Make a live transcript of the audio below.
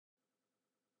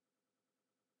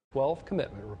12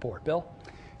 commitment report. Bill?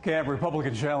 Camp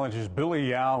Republican challengers Billy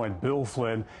Yao and Bill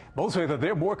Flynn both say that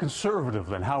they're more conservative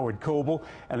than Howard Coble,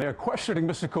 and they're questioning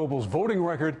Mr. Coble's voting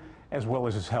record as well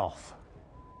as his health.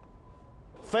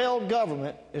 Failed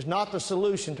government is not the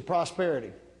solution to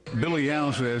prosperity. Billy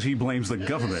Yao says he blames the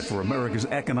government for America's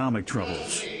economic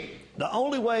troubles. The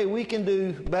only way we can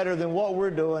do better than what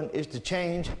we're doing is to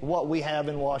change what we have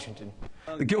in Washington.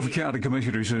 The Guilford County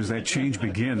Commissioner says that change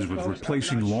begins with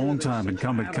replacing longtime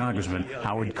incumbent Congressman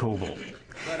Howard Coble.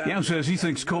 Yao says he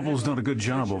thinks Coble's done a good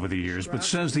job over the years, but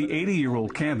says the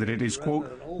 80-year-old candidate is,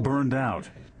 quote, burned out.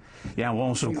 Yao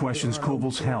also questions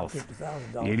Coble's health.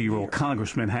 The 80-year-old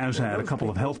congressman has had a couple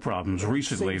of health problems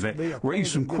recently that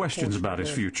raise some questions about his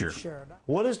future.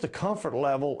 What is the comfort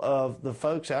level of the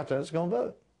folks out there that's going to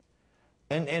vote?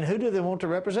 And who do they want to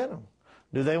represent them?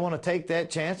 Do they want to take that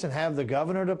chance and have the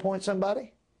governor to appoint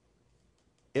somebody?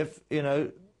 If,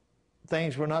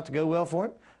 things were not to go well for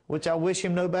him, which I wish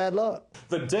him no bad luck.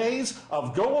 The days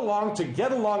of go along to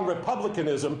get along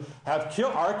republicanism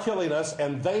are killing us,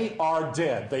 and they are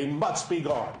dead. They must be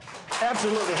gone.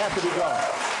 Absolutely have to be gone.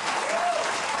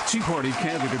 Tea Party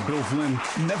candidate Bill Flynn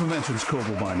never mentions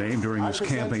Coble by name during his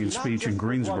campaign speech in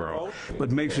Greensboro,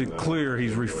 but makes it clear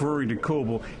he's referring to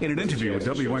Coble in an interview with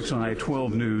WXI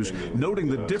 12 News, noting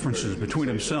the differences between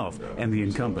himself and the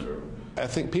incumbent. I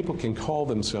think people can call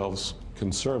themselves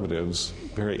conservatives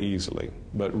very easily,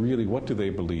 but really, what do they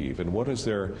believe, and what is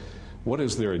their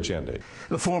agenda?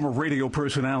 The former radio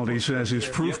personality says his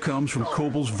proof comes from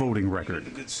Coble's voting record.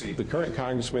 The current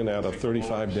congressman, out of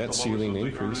 35 debt ceiling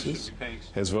increases,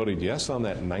 has voted yes on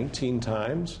that 19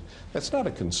 times. That's not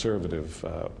a conservative,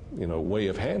 way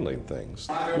of handling things.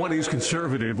 What is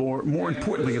conservative, or more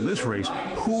importantly in this race,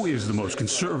 who is the most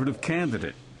conservative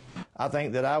candidate? I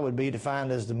think that I would be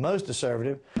defined as the most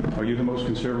conservative. Are you the most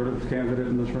conservative candidate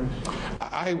in this race?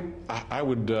 I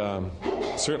would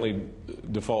certainly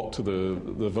default to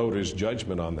the voters'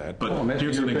 judgment on that. But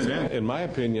here's an example. In my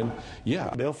opinion, yeah.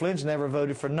 Bill Flynn's never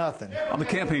voted for nothing. On the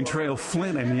campaign trail,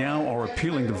 Flynn and Yao are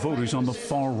appealing to voters on the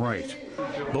far right.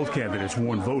 Both candidates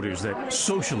warn voters that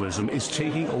socialism is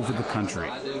taking over the country.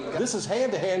 This is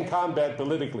hand-to-hand combat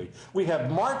politically. We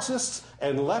have Marxists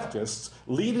and leftists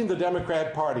leading the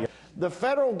Democrat Party. The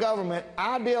federal government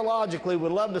ideologically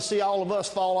would love to see all of us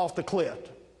fall off the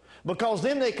cliff, because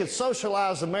then they could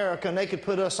socialize America and they could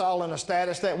put us all in a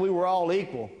status that we were all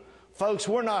equal. Folks,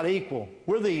 we're not equal.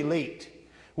 We're the elite.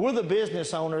 We're the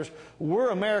business owners. We're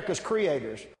America's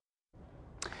creators.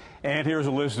 And here's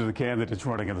a list of the candidates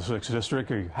running in the 6th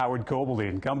District. Howard Coble, the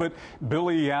incumbent,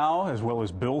 Billy Yao, as well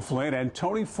as Bill Flynn, and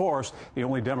Tony Forrest, the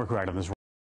only Democrat in this race.